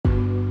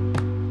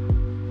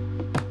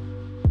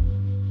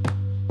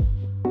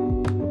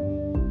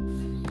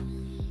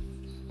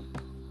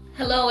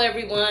Hello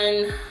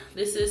everyone,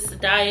 this is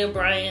Sadiyah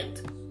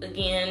Bryant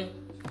again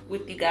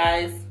with you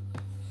guys,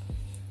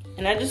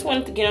 and I just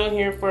wanted to get on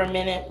here for a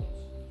minute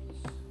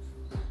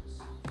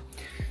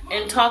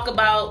and talk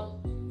about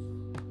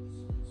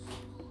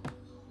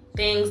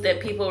things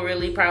that people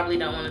really probably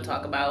don't want to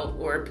talk about,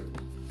 or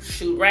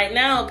shoot, right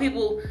now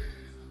people,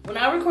 when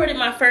I recorded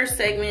my first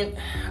segment,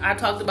 I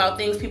talked about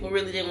things people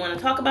really didn't want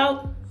to talk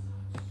about,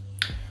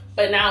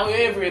 but now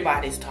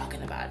everybody's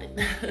talking about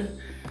it.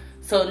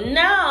 So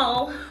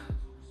now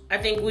I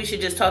think we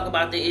should just talk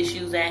about the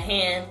issues at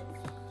hand.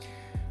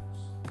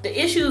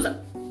 The issues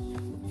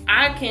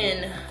I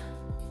can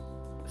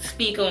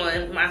speak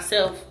on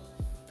myself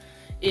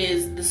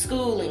is the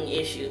schooling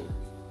issue.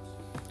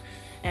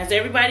 As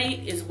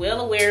everybody is well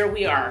aware,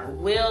 we are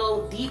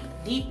well deep,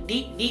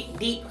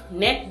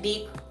 neck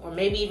deep, or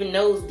maybe even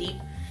nose deep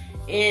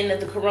in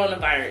the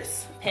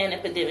coronavirus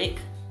pandemic.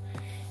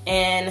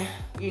 And,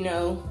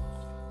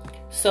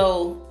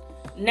 so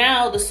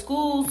now the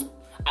schools,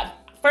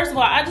 first of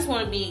all, I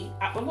want to be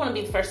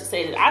the first to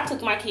say that I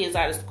took my kids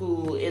out of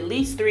school at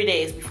least 3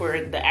 days before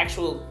the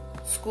actual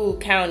school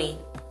county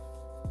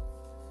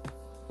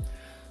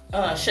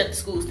shut the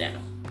schools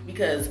down,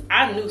 because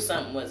I knew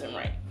something wasn't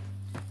right.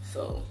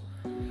 So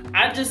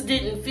I just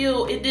it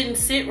didn't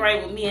sit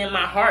right with me in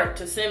my heart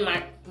to send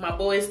my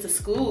boys to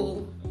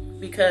school,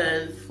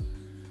 because,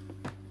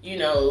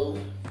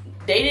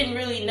 they didn't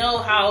really know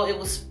how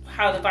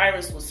the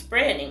virus was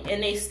spreading,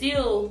 and they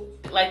still,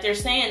 like, they're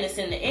saying it's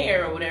in the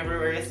air or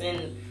whatever, or it's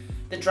in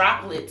the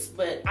droplets,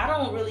 but I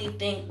don't really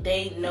think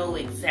they know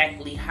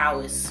exactly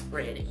how it's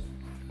spreading.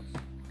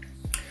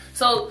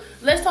 So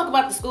let's talk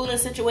about the schooling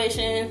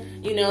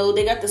situation.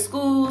 They got the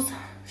schools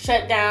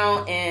shut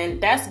down,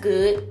 and that's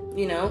good,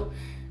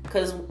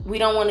 because we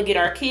don't want to get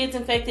our kids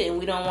infected, and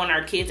we don't want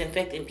our kids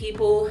infecting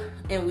people,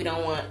 and we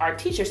don't want our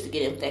teachers to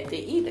get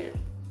infected either.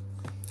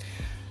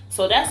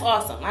 So that's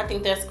awesome. I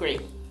think that's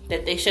great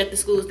that they shut the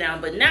schools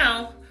down. But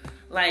now,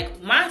 like,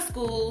 my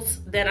schools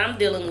that I'm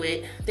dealing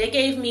with, they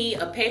gave me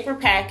a paper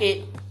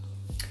packet,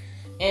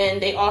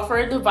 and they offer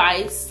a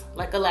device,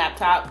 like a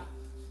laptop.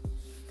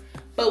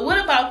 But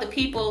what about the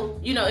people,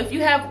 if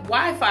you have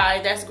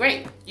Wi-Fi, that's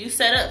great. You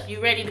set up, you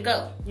ready to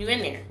go, you in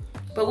there.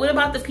 But what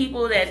about the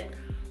people that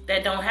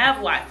don't have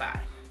Wi-Fi?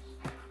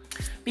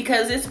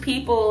 Because it's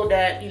people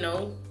that,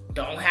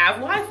 don't have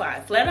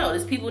Wi-Fi, flat out.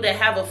 It's people that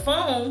have a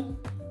phone,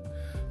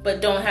 but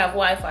don't have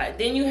Wi-Fi.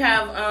 Then you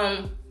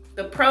have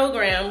the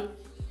program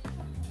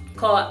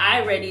called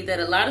iReady that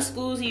a lot of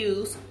schools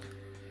use.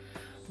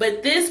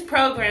 But this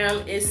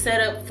program is set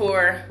up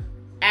for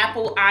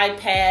Apple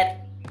iPad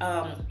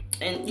and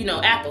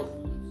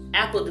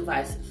Apple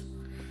devices.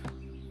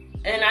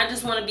 And I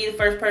just want to be the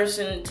first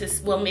person to,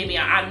 well, maybe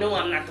I know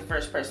I'm not the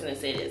first person to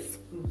say this,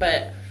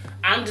 but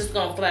I'm just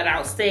gonna flat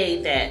out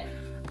say that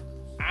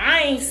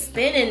I ain't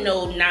spending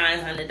no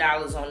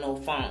 $900 on no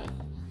phone.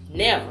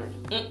 Never.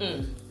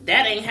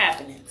 That ain't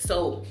happening.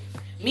 So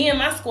me and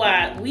my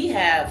squad, we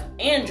have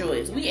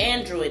Androids. We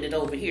Androided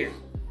over here.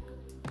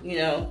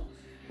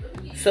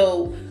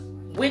 So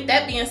with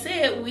that being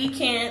said, we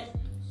can't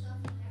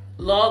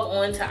log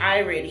on to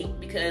iReady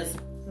because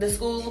the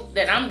school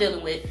that I'm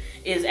dealing with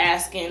is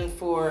asking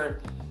for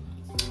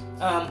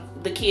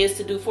the kids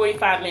to do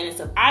 45 minutes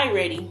of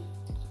iReady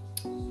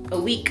a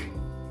week,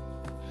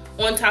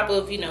 on top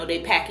of,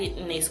 they pack it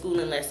in their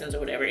schooling lessons or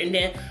whatever. And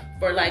then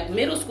for, like,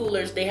 middle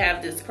schoolers, they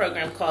have this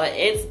program called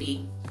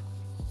EDSB.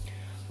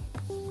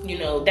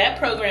 That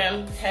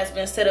program has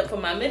been set up for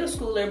my middle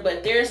schooler,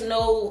 but there's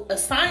no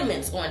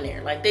assignments on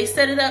there. Like, they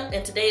set it up,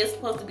 and today is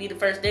supposed to be the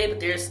first day, but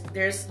there's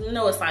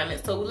no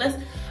assignments. So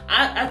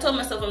I told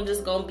myself I'm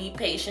just gonna be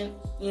patient,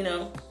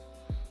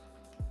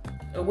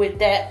 with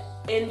that.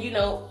 And,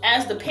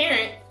 as the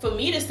parent, for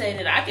me to say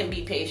that I can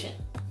be patient,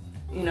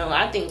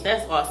 I think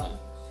that's awesome.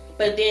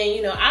 But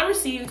then, I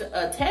received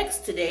a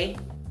text today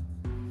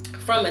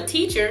from a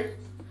teacher.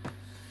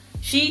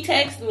 She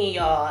texted me,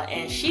 y'all,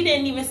 and she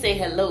didn't even say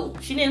hello.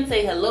 She didn't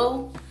say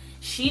hello.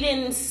 She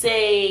didn't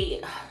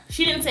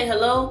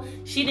hello.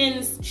 She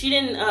didn't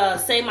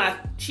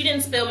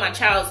spell my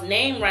child's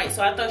name right.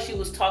 So I thought she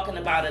was talking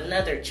about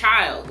another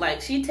child.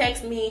 Like, she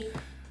texted me,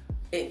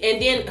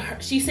 and then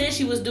she said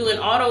she was doing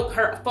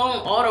her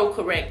phone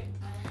autocorrect,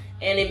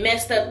 and it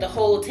messed up the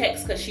whole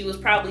text because she was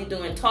probably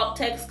doing talk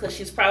text, because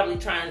she's probably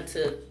trying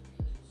to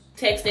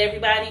text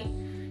everybody.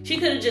 She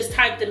could have just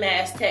typed the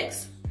mass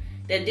text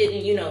that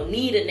didn't,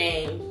 need a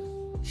name.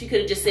 She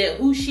could have just said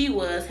who she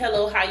was.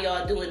 Hello, how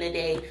y'all doing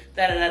today?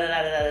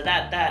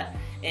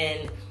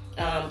 And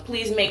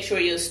please make sure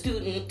your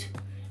student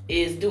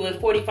is doing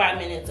 45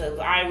 minutes of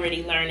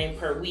iReady learning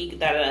per week.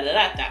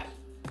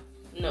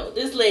 No,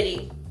 this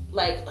lady,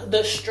 like,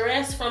 the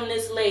stress from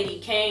this lady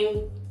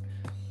came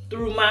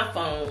through my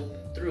phone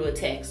through a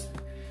text.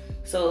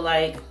 So,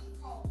 like,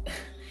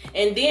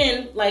 and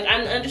then, like,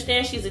 I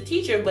understand she's a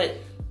teacher, but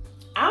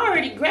I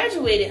already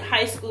graduated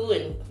high school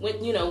and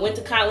went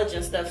to college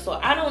and stuff. So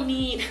I don't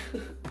need,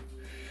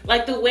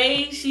 like, the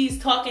way she's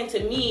talking to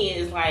me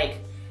is like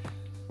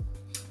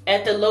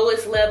at the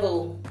lowest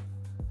level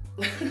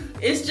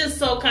It's just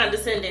so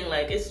condescending.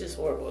 Like, it's just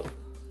horrible.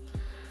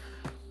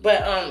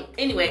 But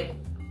anyway,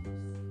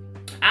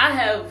 I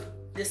have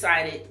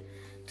decided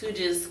to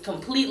just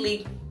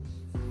completely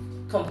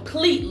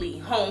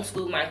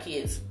homeschool my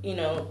kids. You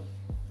know,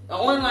 the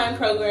online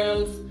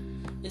programs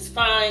is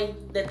fine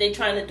that they're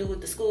trying to do with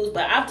the schools,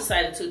 but I've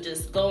decided to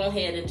just go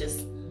ahead and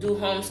just do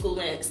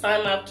homeschooling,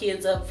 sign my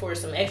kids up for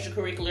some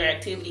extracurricular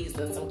activities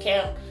and some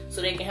camp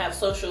so they can have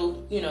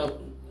social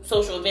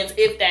events,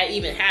 if that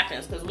even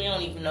happens, because we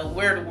don't even know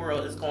where the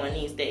world is going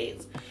these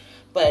days.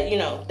 But,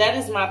 that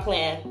is my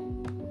plan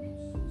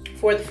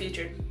for the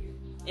future,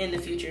 in the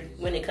future,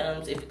 when it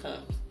comes, if it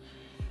comes.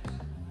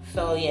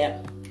 So,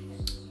 yeah.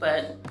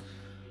 But,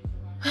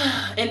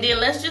 and then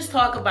let's just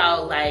talk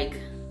about, like,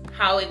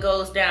 how it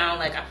goes down.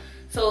 Like,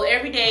 so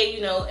every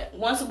day,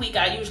 once a week,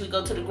 I usually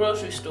go to the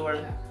grocery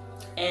store.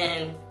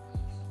 And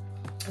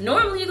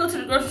normally you go to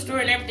the grocery store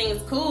and everything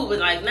is cool. But,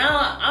 like,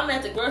 now I'm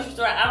at the grocery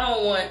store. I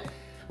don't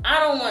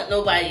want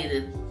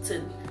nobody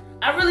to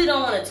I really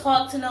don't want to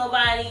talk to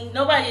nobody.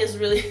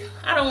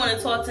 I don't want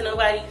to talk to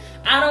nobody.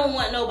 I don't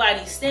want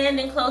nobody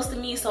standing close to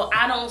me, so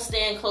I don't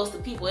stand close to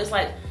people. It's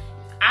like,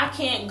 I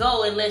can't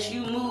go unless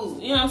you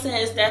move. You know what I'm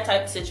saying? It's that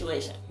type of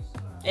situation.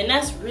 And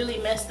that's really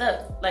messed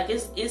up. Like,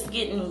 it's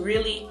getting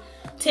really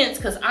tense,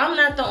 because I'm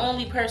not the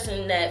only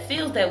person that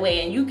feels that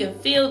way. And you can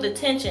feel the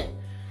tension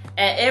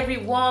at every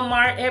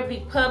Walmart,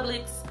 every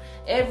Publix,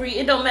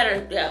 it don't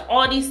matter,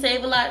 all these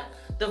Save-A-Lot,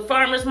 the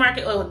farmer's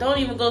market. Oh, don't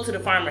even go to the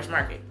farmer's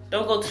market.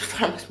 Don't go to the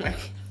farmer's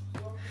market.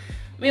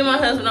 Me and my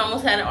husband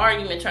almost had an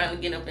argument trying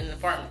to get up in the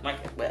farmer's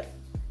market, but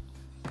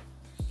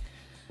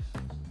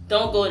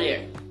don't go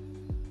there.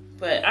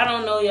 But I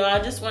don't know, y'all. I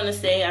just want to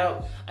say,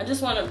 I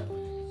just want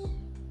to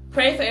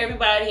pray for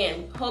everybody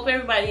and hope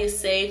everybody is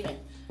safe, and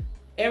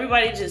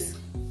everybody just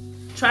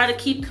try to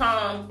keep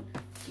calm,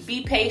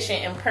 be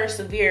patient, and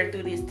persevere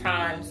through these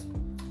times.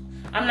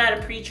 I'm not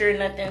a preacher or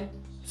nothing,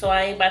 so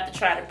I ain't about to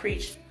try to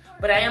preach.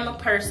 But I am a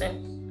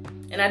person,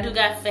 and I do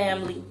got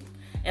family,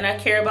 and I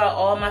care about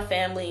all my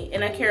family,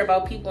 and I care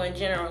about people in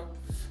general.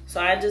 So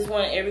I just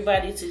want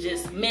everybody to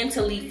just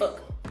mentally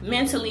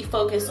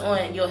focus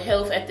on your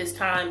health at this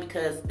time,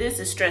 because this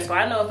is stressful.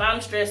 I know if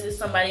I'm stressed, it's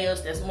somebody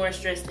else that's more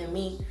stressed than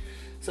me.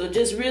 So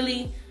just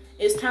really,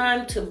 it's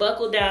time to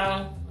buckle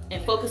down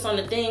and focus on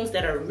the things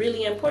that are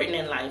really important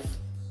in life.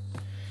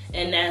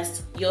 And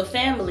that's your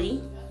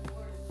family.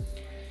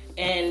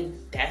 And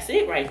that's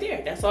it right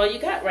there. That's all you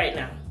got right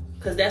now.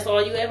 Because that's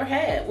all you ever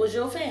had was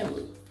your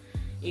family.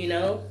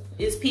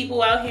 It's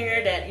people out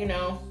here that,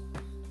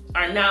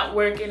 are not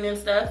working and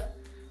stuff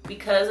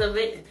because of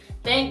it.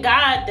 Thank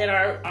God that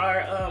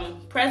our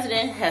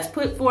president has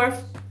put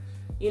forth,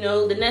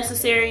 the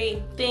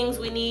necessary things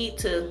we need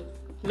to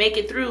make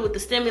it through with the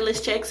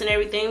stimulus checks and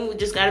everything. We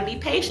just got to be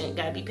patient.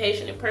 Got to be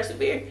patient and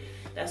persevere.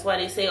 That's why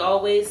they say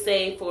always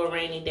save for a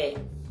rainy day.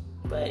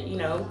 But,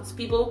 it's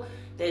people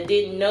that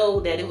didn't know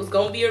that it was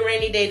going to be a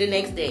rainy day the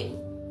next day.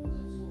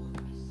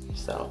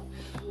 So,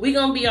 we're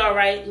going to be all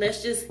right.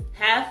 Let's just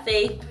have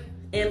faith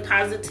and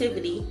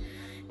positivity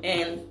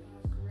and,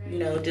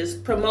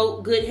 just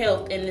promote good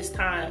health in this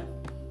time.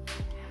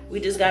 We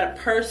just got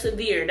to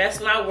persevere.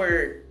 That's my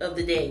word of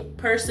the day.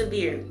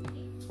 Persevere.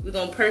 We're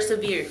going to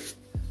persevere.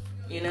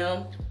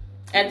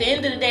 At the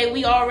end of the day,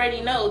 we already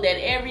know that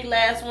every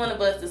last one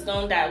of us is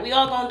going to die. We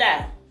all going to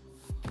die.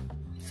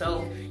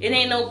 So, it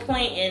ain't no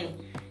point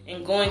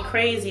in going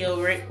crazy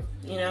over it,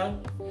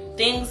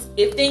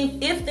 If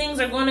things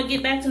are going to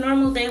get back to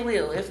normal, they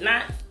will. If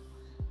not,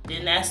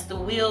 then that's the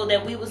will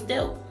that we was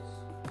dealt.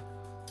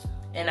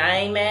 And I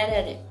ain't mad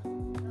at it.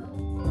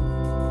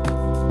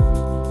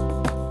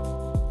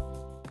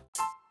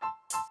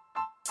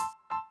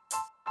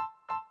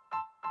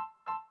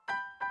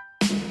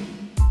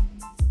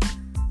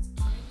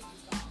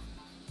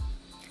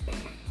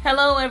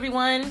 Hello,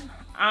 everyone.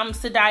 I'm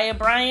Sadiyah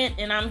Bryant,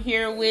 and I'm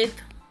here with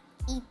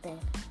Ethan.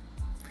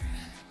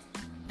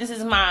 This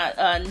is my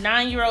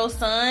 9-year-old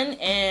son,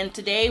 and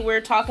today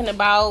we're talking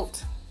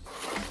about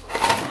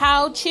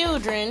how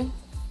children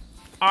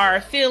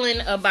are feeling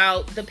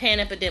about the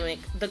pandemic,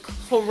 the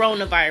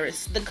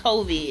coronavirus, the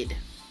COVID,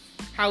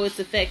 how it's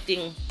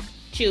affecting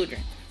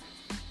children.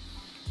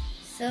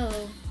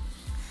 So,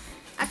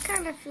 I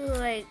kind of feel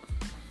like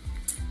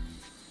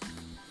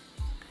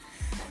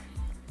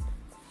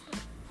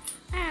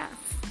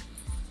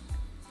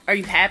Are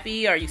you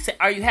happy? Are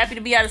you happy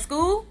to be out of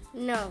school?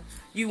 No.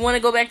 You want to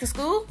go back to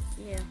school?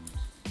 Yeah.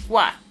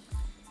 Why?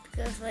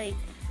 Because, like,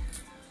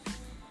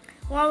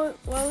 while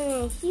we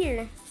were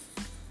here,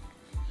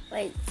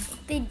 like,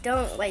 they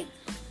don't, like,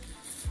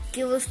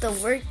 give us the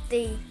work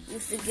they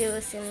used to give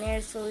us in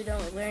there, so we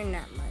don't learn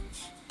that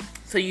much.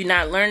 So you're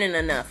not learning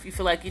enough? You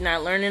feel like you're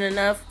not learning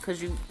enough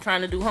because you're trying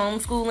to do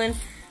homeschooling?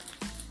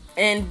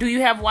 And do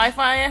you have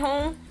Wi-Fi at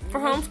home for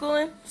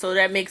homeschooling? So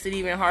that makes it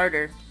even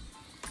harder.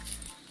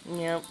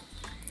 Yep.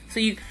 So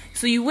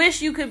you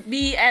wish you could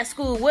be at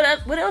school. What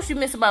else you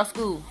miss about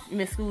school? You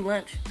miss school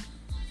lunch?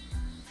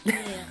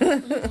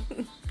 Yeah.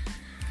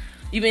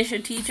 You miss your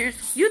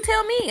teachers? You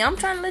tell me. I'm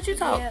trying to let you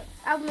talk. Yeah,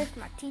 I miss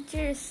my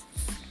teachers.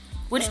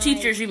 Which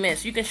teachers you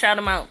miss? You can shout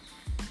them out.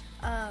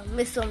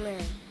 Miss O'Mara.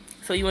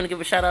 So you want to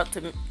give a shout out to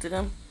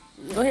them?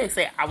 Yeah. Go ahead,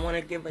 say I want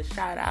to give a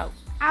shout out.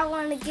 I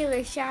want to give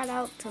a shout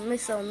out to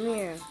Miss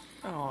O'Mara.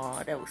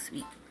 Oh, that was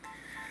sweet.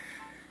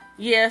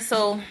 Yeah,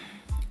 so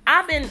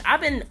I've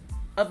been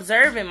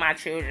observing my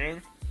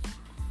children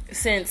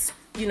since,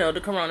 the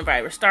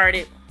coronavirus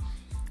started.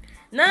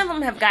 None of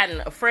them have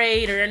gotten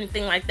afraid or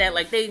anything like that.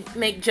 Like, they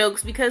make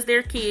jokes because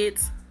they're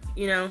kids,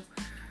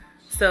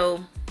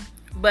 So,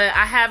 but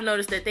I have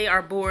noticed that they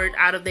are bored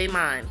out of their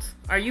minds.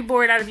 Are you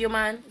bored out of your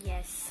mind?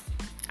 Yes.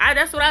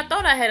 That's what I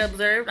thought I had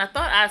observed. I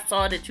thought I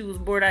saw that you was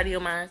bored out of your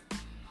mind.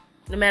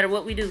 No matter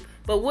what we do.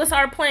 But what's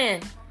our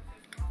plan?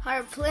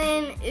 Our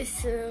plan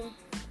is to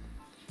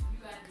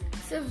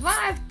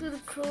survive through the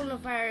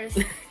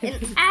coronavirus.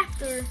 And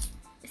after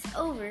it's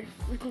over,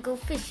 we can go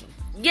fishing.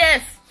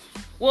 Yes.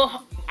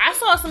 Well, I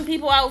saw some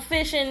people out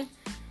fishing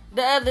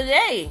the other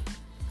day.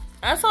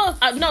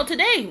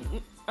 Today.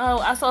 Oh,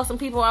 I saw some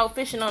people out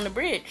fishing on the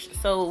bridge.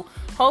 So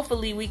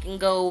hopefully we can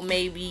go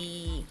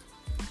maybe,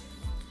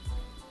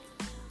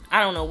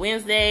 I don't know,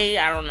 Wednesday.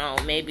 I don't know.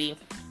 Maybe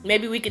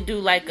we could do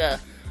like a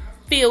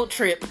field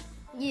trip.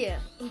 Yeah.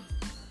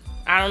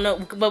 I don't know,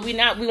 but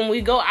when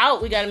we go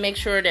out, we got to make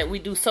sure that we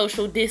do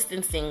social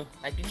distancing.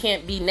 Like, you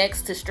can't be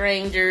next to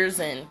strangers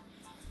and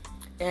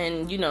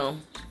you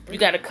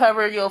got to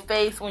cover your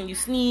face when you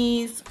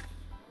sneeze.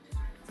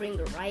 Bring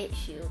a riot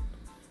shield.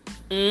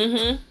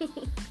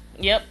 Mm-hmm.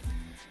 Yep.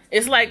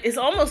 It's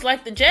almost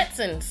like the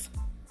Jetsons.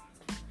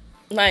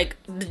 Like,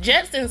 the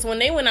Jetsons, when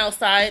they went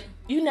outside,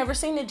 you never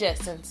seen the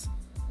Jetsons.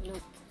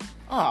 Nope.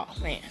 Oh,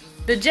 man.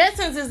 The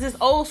Jetsons is this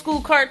old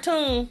school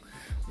cartoon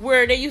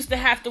where they used to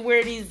have to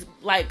wear these,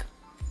 like,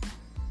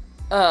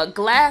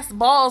 glass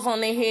balls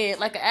on their head,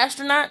 like an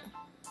astronaut,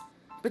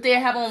 but they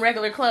have on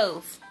regular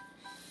clothes.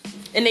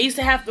 And they used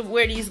to have to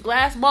wear these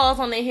glass balls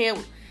on their head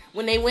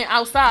when they went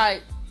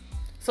outside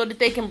so that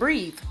they can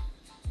breathe.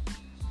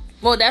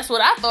 Well, that's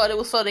what I thought it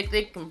was, so that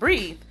they can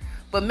breathe.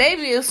 But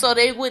maybe it's so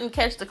they wouldn't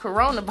catch the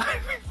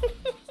coronavirus.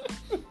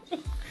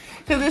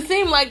 Because it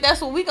seemed like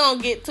that's what we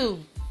gonna get to.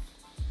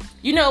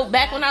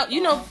 Back when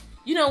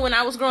when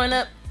I was growing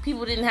up,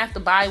 people didn't have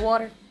to buy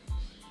water.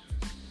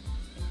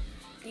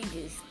 You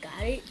just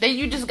got it.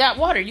 You just got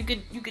water. You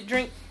could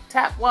drink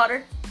tap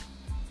water.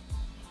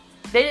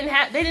 They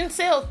didn't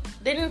sell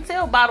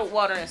bottled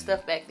water and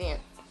stuff back then.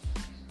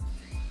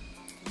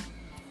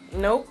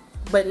 Nope.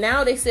 But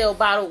now they sell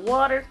bottled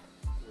water.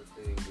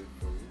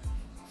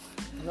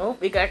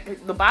 Nope. It got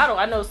the bottle.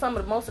 I know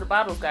most of the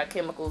bottles got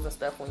chemicals and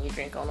stuff when you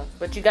drink on them.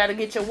 But you got to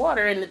get your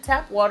water, and the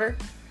tap water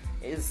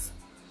is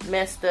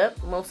messed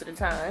up most of the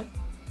time.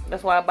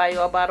 That's why I buy you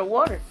all bottled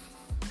water.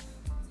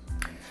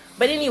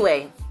 But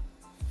anyway,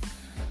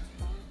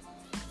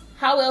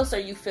 how else are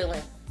you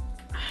feeling?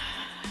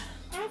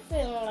 I'm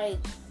feeling like,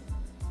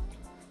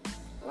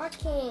 why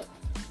can't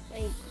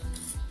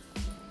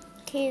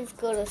kids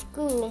go to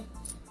school?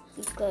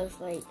 Because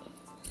I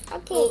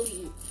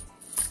can't.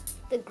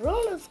 The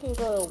grown-ups can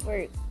go to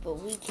work,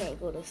 but we can't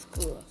go to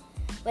school.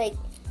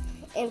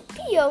 And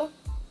Theo.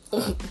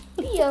 Oh,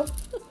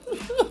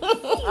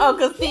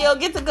 because Theo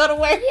gets to go to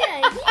work?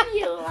 Yeah, he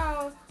be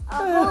around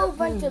a whole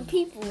bunch of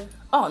people.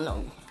 Oh,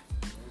 no.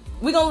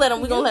 We're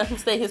going to let him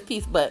stay his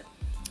peace, but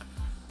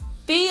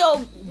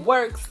Theo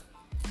works.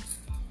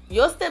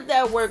 Your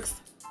stepdad works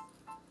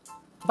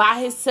by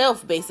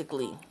himself,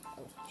 basically.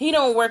 He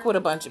don't work with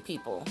a bunch of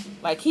people.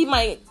 Like, he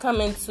might come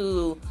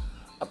into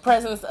a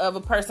presence of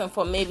a person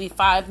for maybe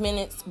 5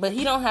 minutes, but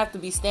he don't have to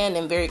be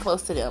standing very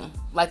close to them.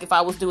 Like, if I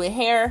was doing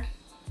hair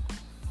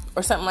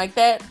or something like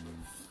that,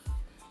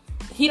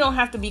 he don't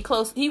have to be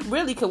close. He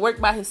really could work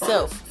by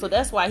himself. So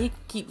that's why he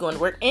keep going to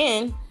work.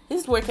 And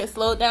his work has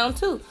slowed down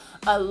too.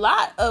 A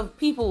lot of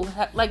people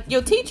like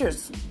your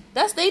teachers,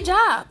 that's their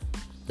job.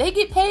 They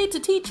get paid to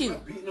teach you.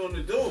 Beating on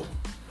the door.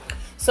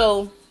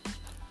 So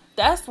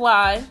that's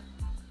why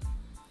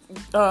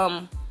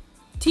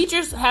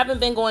teachers haven't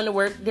been going to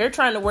work. They're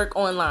trying to work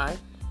online.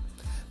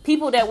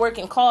 People that work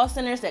in call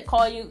centers that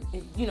call you,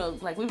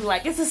 like we were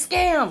like, it's a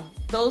scam.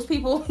 Those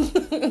people,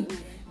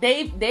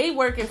 they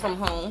working from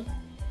home.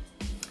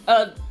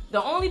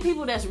 The only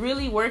people that's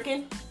really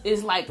working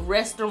is like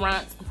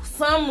restaurants.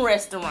 Some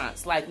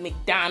restaurants like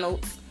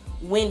McDonald's,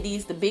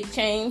 Wendy's, the big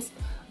chains.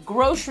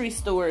 Grocery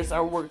stores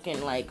are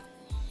working, like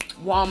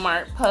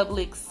Walmart,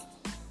 Publix.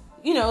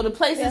 The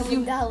places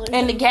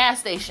and the gas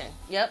station.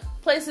 Yep.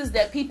 Places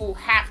that people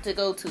have to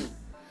go to.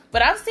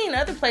 But I've seen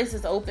other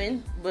places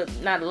open, but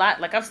not a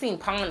lot. Like, I've seen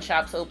pawn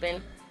shops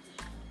open,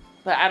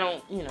 but I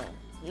don't,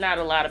 not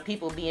a lot of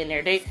people be in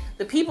there.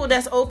 The people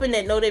that's open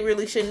that know they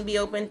really shouldn't be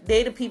open,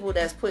 they the people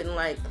that's putting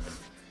like,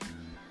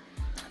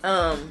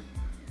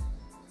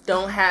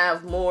 don't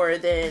have more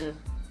than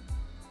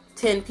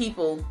 10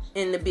 people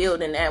in the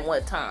building at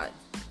one time.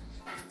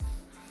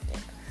 Yeah.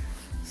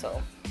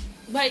 So,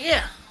 but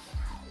yeah.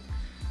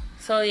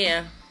 So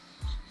yeah.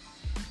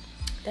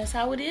 That's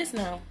how it is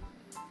now.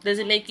 Does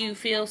it make you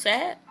feel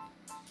sad?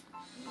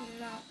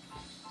 No.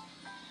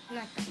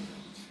 Not that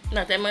much.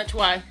 Not that much?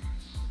 Why?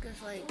 Because,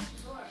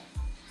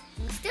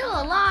 We're still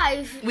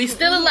alive. We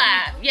still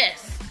alive,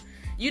 yes.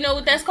 You know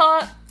what that's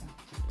called?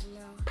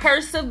 No.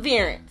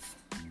 Perseverance.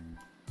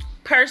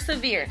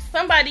 Perseverance.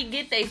 Somebody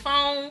get their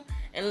phone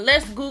and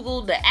let's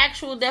Google the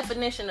actual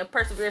definition of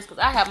perseverance, because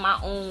I have my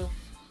own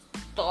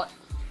thought.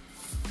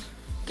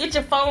 Get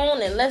your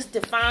phone and let's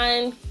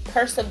define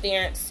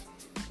perseverance.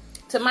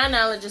 To my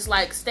knowledge, it's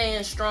like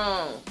staying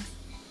strong.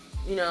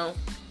 You know,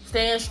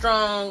 staying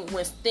strong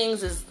when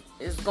things is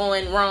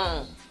going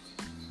wrong.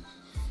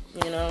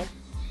 You know,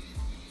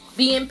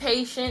 being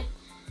patient.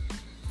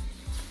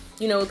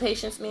 You know what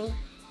patience means?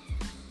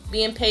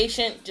 Being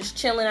patient, just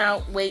chilling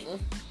out, waiting,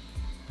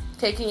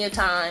 taking your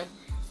time.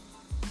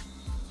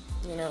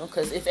 You know,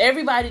 because if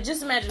everybody,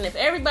 just imagine if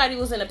everybody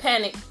was in a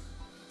panic,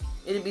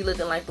 it'd be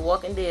looking like The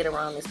Walking Dead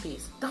around this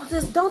piece.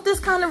 Don't this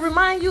kind of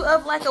remind you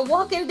of like a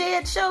Walking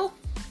Dead show?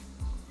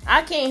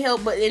 I can't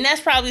help but, and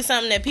that's probably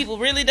something that people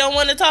really don't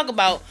want to talk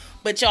about,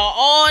 but y'all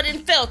all done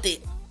felt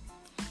it.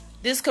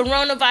 This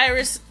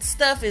coronavirus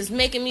stuff is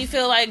making me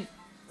feel like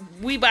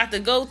we about to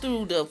go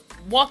through the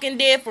Walking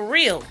Dead for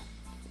real.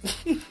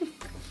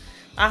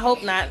 I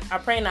hope not. I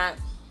pray not.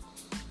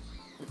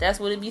 But that's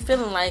what it be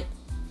feeling like.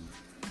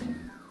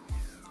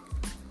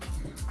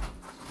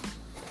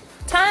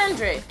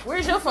 Tandre,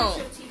 where's your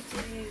phone?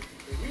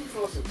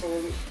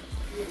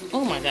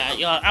 Oh my God,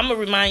 y'all. I'm going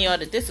to remind y'all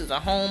that this is a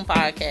home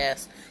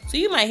podcast. So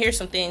you might hear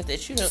some things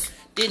that you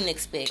didn't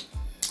expect.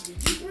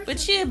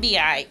 But you'll be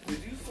alright.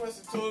 Did you flush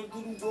the toilet,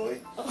 doodle boy?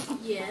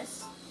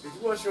 Yes. Did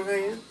you wash your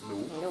hands?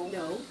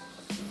 No.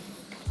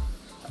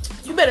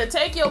 You better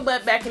take your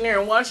butt back in there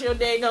and wash your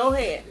daggone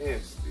hand.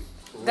 Yes.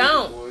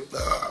 Don't.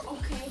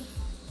 Okay.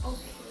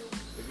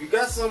 If you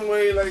got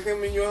somewhere like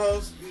him in your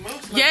house,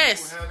 most likely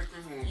Yes. will have the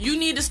kahuna. You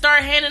need to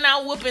start handing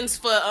out whoopings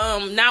for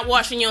not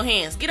washing your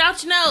hands. Get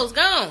out your nose.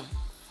 Go on.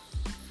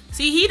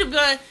 See, he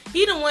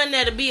the one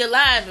that'll be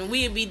alive and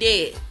we'll be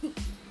dead.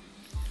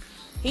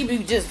 He be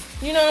just,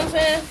 you know what I'm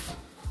saying?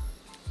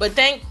 But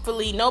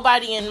thankfully,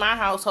 nobody in my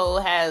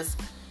household has,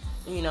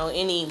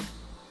 any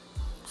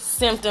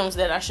symptoms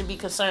that I should be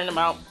concerned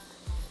about.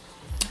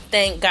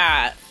 Thank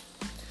God.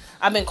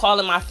 I've been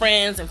calling my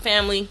friends and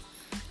family,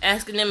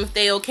 asking them if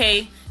they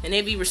okay, and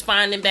they be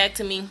responding back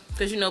to me,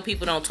 because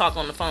people don't talk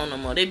on the phone no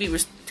more. They be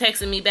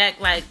texting me back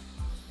like,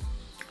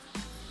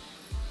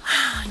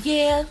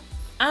 yeah,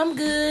 I'm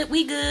good,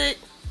 we good,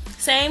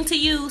 same to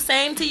you.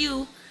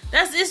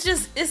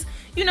 It's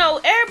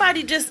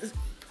everybody just,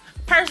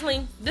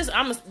 personally,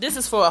 this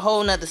is for a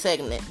whole nother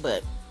segment,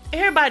 but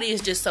everybody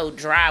is just so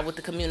dry with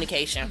the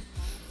communication.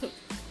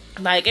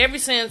 Like, ever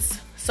since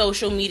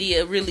social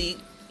media really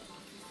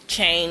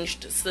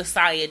changed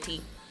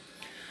society,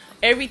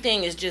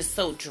 everything is just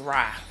so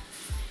dry.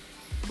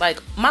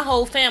 Like, my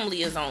whole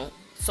family is on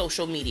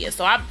social media,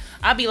 so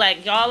I be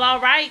like, y'all all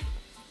right?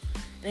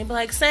 And they be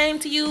like, same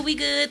to you, we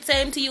good,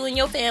 same to you and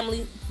your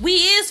family. We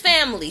is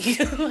family.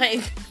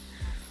 Like,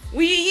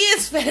 we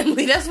is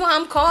family. That's why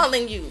I'm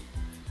calling you.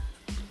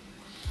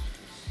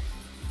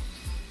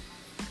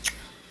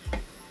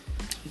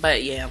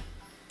 But yeah.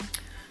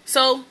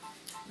 So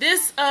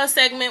this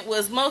segment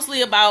was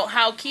mostly about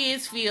how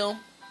kids feel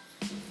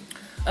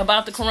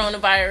about the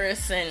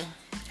coronavirus and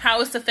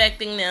how it's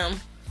affecting them.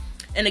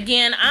 And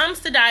again, I'm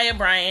Sadiyah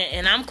Bryant,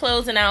 and I'm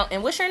closing out.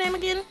 And what's your name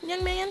again,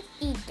 young man?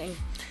 Ethan.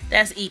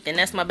 That's Ethan.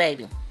 That's my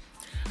baby.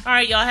 All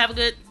right, y'all have a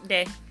good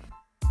day.